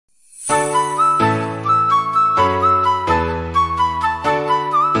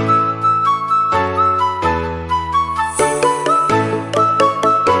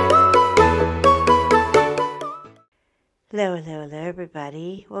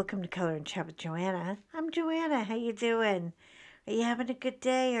Hey, welcome to Color and Chat with Joanna. I'm Joanna. How you doing? Are you having a good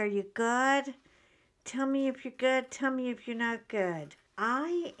day? Are you good? Tell me if you're good. Tell me if you're not good.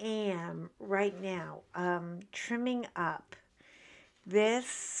 I am right now trimming up.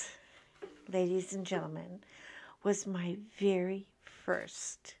 This, ladies and gentlemen, was my very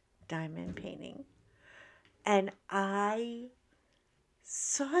first diamond painting. And I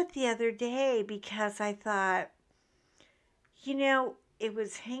saw it the other day because I thought, it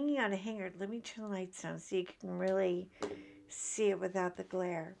was hanging on a hanger. Let me turn the lights down so you can really see it without the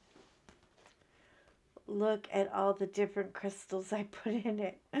glare. Look at all the different crystals I put in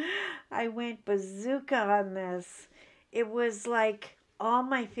it. I went bazooka on this. It was like all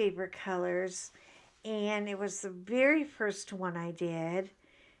my favorite colors, and it was the very first one I did,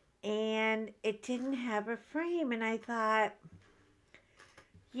 and it didn't have a frame. And I thought,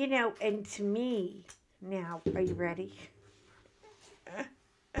 and to me, now, are you ready?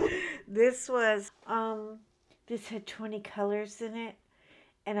 This was, this had 20 colors in it.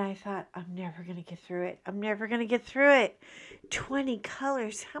 And I thought, I'm never going to get through it. I'm never going to get through it. 20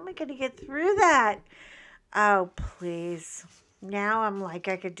 colors. How am I going to get through that? Oh, please. Now I'm like,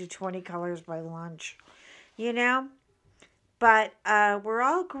 I could do 20 colors by lunch, you know? But we're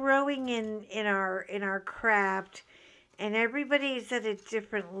all growing in our craft, and everybody's at a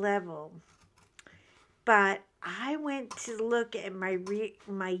different level. But I went to look at my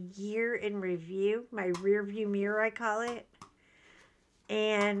year in review, my rear view mirror, I call it.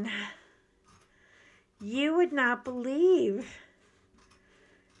 And you would not believe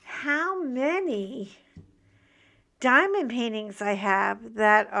how many diamond paintings I have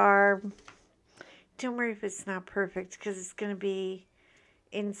that are, don't worry if it's not perfect because it's going to be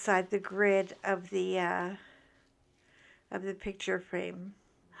inside the grid of the picture frame.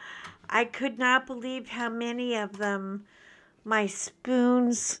 I could not believe how many of them, my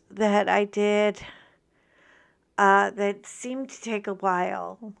spoons that I did, that seemed to take a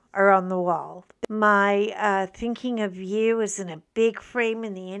while are on the wall. My Thinking of You is in a big frame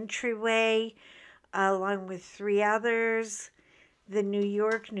in the entryway, along with 3 others. The New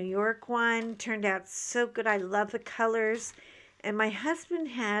York one turned out so good. I love the colors. And my husband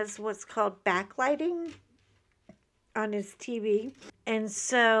has what's called backlighting on his TV. And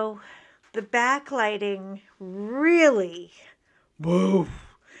so the backlighting really, whoa,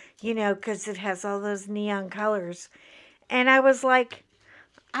 because it has all those neon colors. And I was like,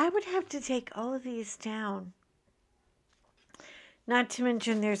 I would have to take all of these down. Not to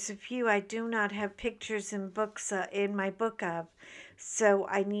mention there's a few I do not have pictures in books in my book of. So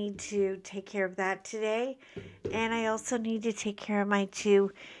I need to take care of that today. And I also need to take care of my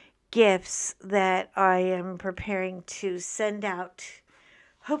 2 gifts that I am preparing to send out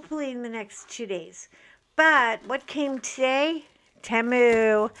hopefully in the next 2 days. But what came today?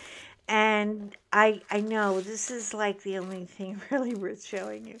 Temu. And I know this is like the only thing really worth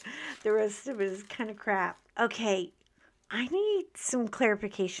showing you. The rest of it is kind of crap. Okay, I need some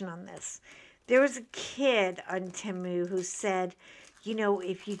clarification on this. There was a kid on Temu who said,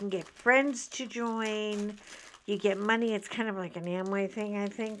 if you can get friends to join, you get money. It's kind of like an Amway thing, I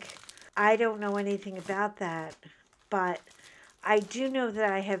think. I don't know anything about that, but I do know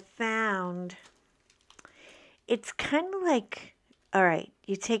that I have found it's kind of like, all right,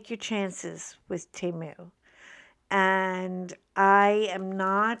 you take your chances with Temu. And I am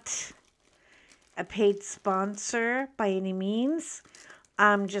not a paid sponsor by any means.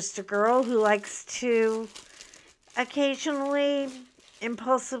 I'm just a girl who likes to occasionally,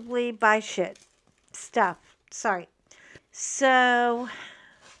 impulsively buy stuff. Sorry. So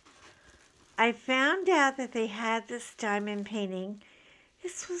I found out that they had this diamond painting.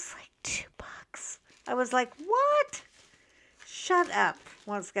 This was like $2. I was like, what? Shut up.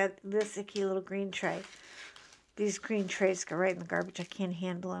 Well, it's got this icky little green tray. These green trays go right in the garbage. I can't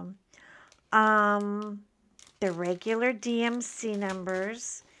handle them. The regular DMC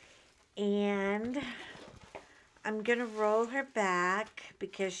numbers. And I'm going to roll her back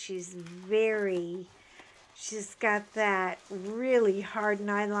because she's got that really hard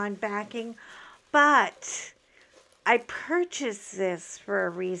nylon backing. But I purchased this for a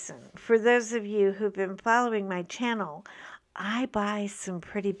reason. For those of you who've been following my channel, I buy some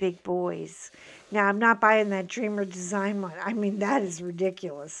pretty big boys. Now, I'm not buying that Dreamer Design one. I mean, that is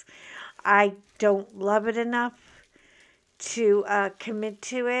ridiculous. I don't love it enough to commit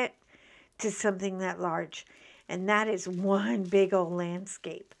to something that large. And that is one big old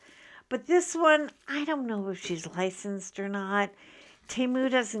landscape. But this one, I don't know if she's licensed or not. Temu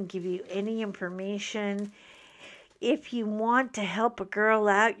doesn't give you any information. if you want to help a girl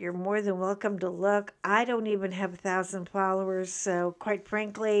out, you're more than welcome to look. I don't even have 1,000 followers, so quite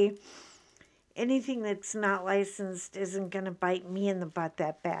frankly, anything that's not licensed isn't going to bite me in the butt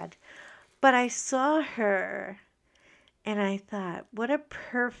that bad. But I saw her and I thought, what a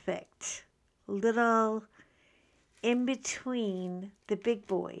perfect little in between the big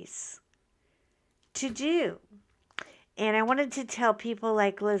boys to do. And I wanted to tell people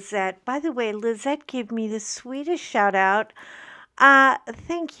like Lizette. By the way, Lizette gave me the sweetest shout out.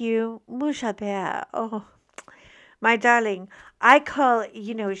 Thank you, Mujabea. Oh, my darling. I call,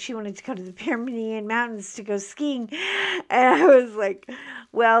 she wanted to go to the Pyrenean Mountains to go skiing. And I was like,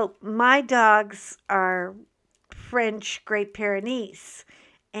 well, my dogs are French Great Pyrenees.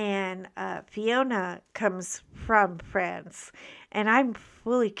 And Fiona comes from France. And I'm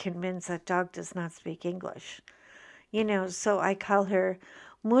fully convinced that dog does not speak English. So I call her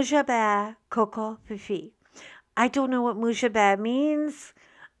Mujabea Coco Fifi. I don't know what Mujabea means.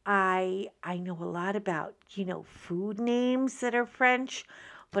 I know a lot about, food names that are French,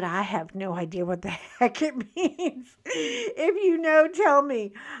 but I have no idea what the heck it means. If you know, tell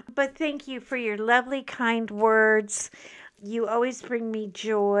me. But thank you for your lovely, kind words. You always bring me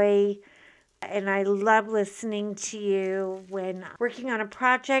joy, and I love listening to you when working on a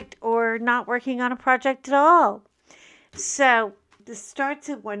project or not working on a project at all. So this starts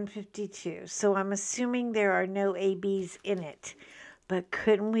at 152, so I'm assuming there are no ABs in it. But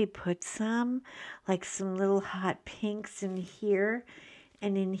couldn't we put some, like some little hot pinks in here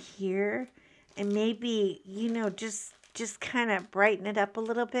and in here? And maybe, just kind of brighten it up a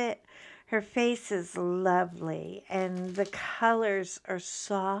little bit. Her face is lovely, and the colors are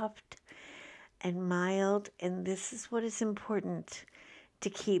soft and mild. And this is what is important, to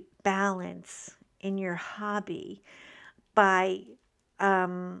keep balance in your hobby by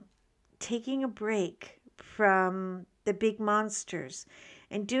taking a break from the big monsters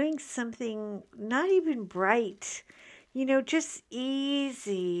and doing something not even bright, just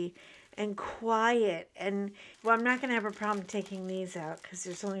easy and quiet. And well, I'm not going to have a problem taking these out because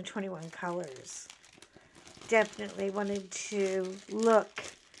there's only 21 colors. Definitely wanted to look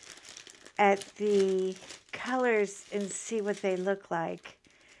at the colors and see what they look like.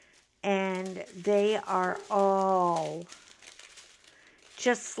 And they are all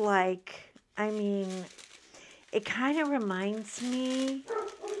just like, it kind of reminds me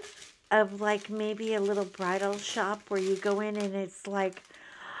of like maybe a little bridal shop where you go in and it's like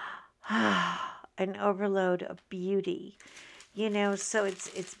an overload of beauty, so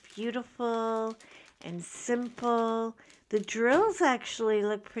it's beautiful and simple. The drills actually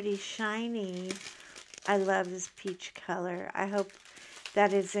look pretty shiny. I love this peach color. I hope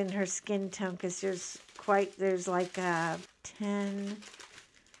that is in her skin tone because there's like a 10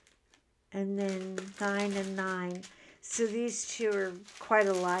 and then 9 and 9. So these two are quite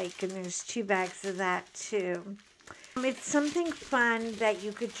alike, and there's 2 bags of that too. It's something fun that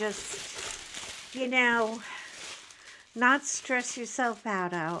you could just, not stress yourself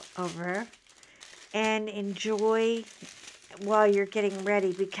out over and enjoy while you're getting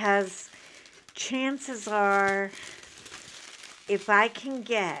ready, because chances are, if I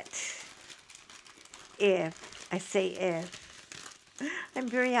say, I'm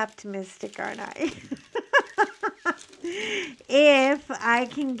very optimistic, aren't I? If I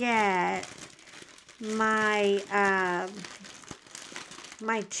can get my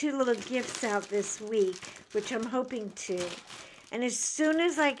my 2 little gifts out this week, which I'm hoping to, and as soon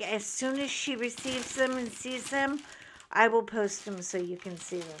as she receives them and sees them, I will post them so you can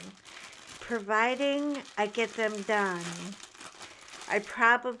see them. Providing I get them done, I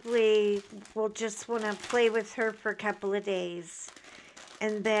probably will just want to play with her for a couple of days.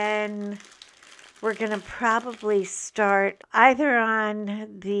 And then we're going to probably start either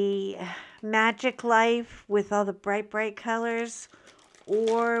on the Magic Life with all the bright, bright colors,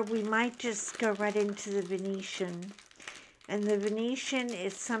 or we might just go right into the Venetian. And the Venetian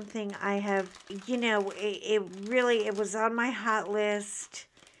is something I have, it was on my hot list,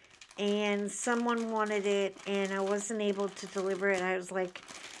 and someone wanted it, and I wasn't able to deliver it. I was like,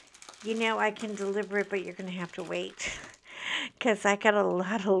 I can deliver it, but you're going to have to wait. Because I got a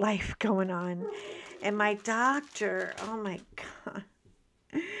lot of life going on. And my doctor, oh my God,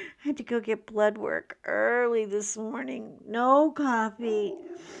 I had to go get blood work early this morning. No coffee.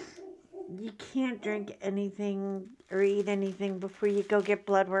 You can't drink anything or eat anything before you go get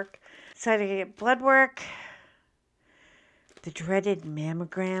blood work. So I had to get blood work. The dreaded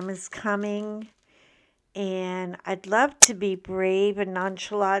mammogram is coming. And I'd love to be brave and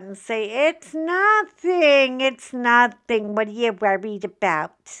nonchalant and say, it's nothing. What are you worried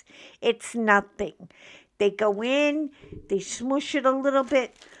about? It's nothing. They go in, they smush it a little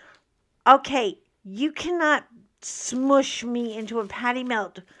bit. Okay, you cannot smush me into a patty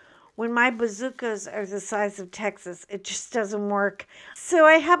melt when my bazookas are the size of Texas. It just doesn't work. So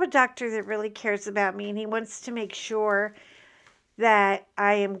I have a doctor that really cares about me, and he wants to make sure that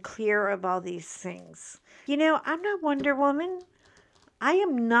I am clear of all these things. I'm not Wonder Woman. I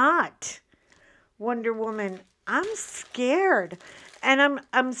am not Wonder Woman. I'm scared. And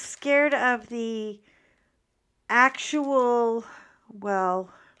I'm scared of the actual, well,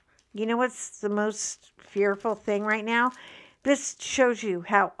 you know what's the most fearful thing right now? This shows you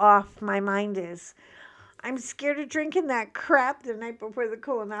how off my mind is. I'm scared of drinking that crap the night before the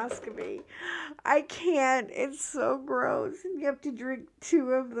colonoscopy. I can't. It's so gross. You have to drink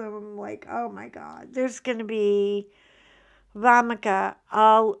 2 of them. I'm like, oh my God. There's going to be vomica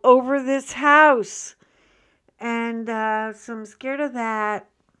all over this house. And so I'm scared of that.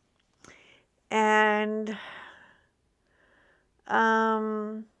 And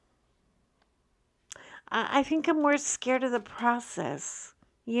I think I'm more scared of the process,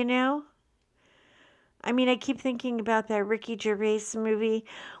 I mean, I keep thinking about that Ricky Gervais movie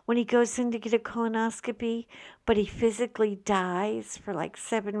when he goes in to get a colonoscopy, but he physically dies for like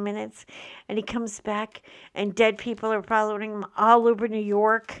 7 minutes, and he comes back, and dead people are following him all over New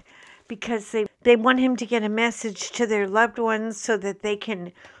York because they want him to get a message to their loved ones so that they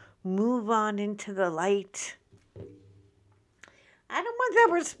can move on into the light. I don't want that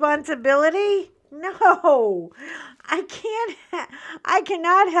responsibility. No, I can't. I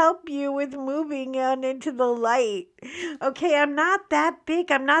cannot help you with moving on into the light. Okay, I'm not that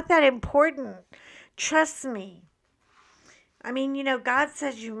big. I'm not that important. Trust me. I mean, God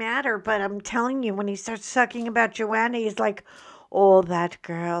says you matter, but I'm telling you, when he starts talking about Joanna, he's like, oh, that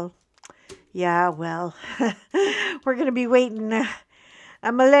girl. Yeah, well, we're going to be waiting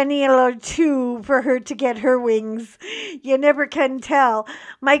a millennial or 2 for her to get her wings. You never can tell.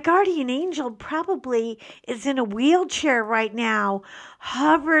 My guardian angel probably is in a wheelchair right now,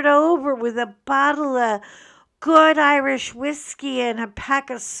 hovered over with a bottle of good Irish whiskey and a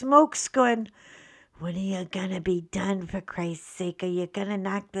pack of smokes going, when are you going to be done, for Christ's sake? Are you going to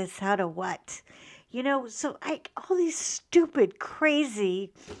knock this out or what? So all these stupid,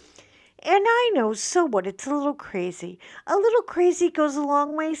 crazy... And I know, so what? It's a little crazy. A little crazy goes a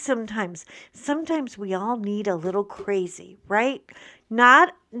long way sometimes. Sometimes we all need a little crazy, right?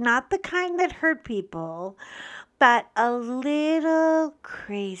 Not the kind that hurt people, but a little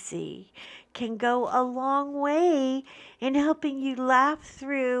crazy can go a long way in helping you laugh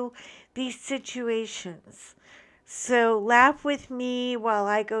through these situations. So laugh with me while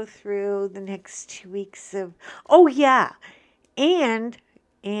I go through the next 2 weeks of, oh yeah, and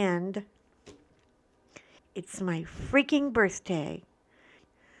it's my freaking birthday.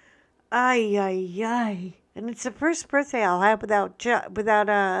 Ay, ay, ay. And it's the first birthday I'll have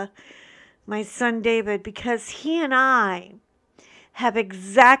without my son David, because he and I have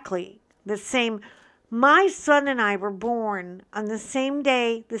exactly the same. My son and I were born on the same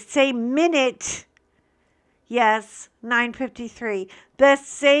day, the same minute. Yes, 9:53. The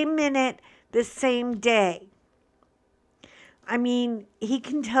same minute, the same day. I mean, he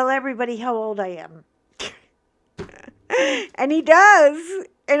can tell everybody how old I am. And he does.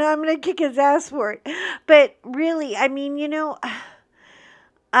 And I'm going to kick his ass for it. But really, I mean, it'll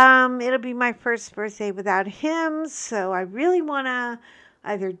be my first birthday without him. So I really want to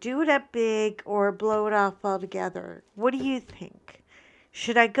either do it up big or blow it off altogether. What do you think?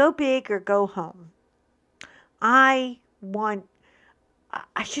 Should I go big or go home? I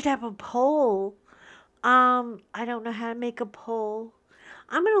should have a poll. I don't know how to make a poll.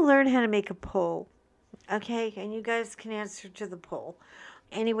 I'm going to learn how to make a poll. Okay, and you guys can answer to the poll.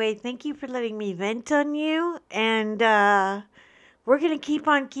 Anyway, thank you for letting me vent on you, and we're going to keep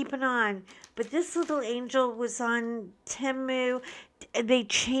on keeping on. But this little angel was on Temu. They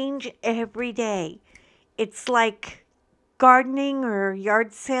change every day. It's like gardening or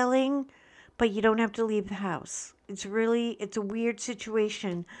yard selling, but you don't have to leave the house. It's a weird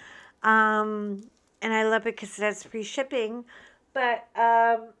situation. And I love it because it has free shipping. But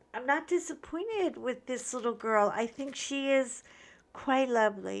I'm not disappointed with this little girl. I think she is quite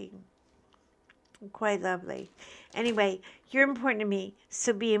lovely. Quite lovely. Anyway, you're important to me,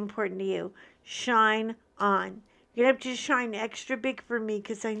 so be important to you. Shine on. You're going to have to shine extra big for me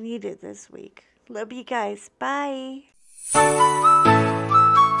because I need it this week. Love you guys. Bye.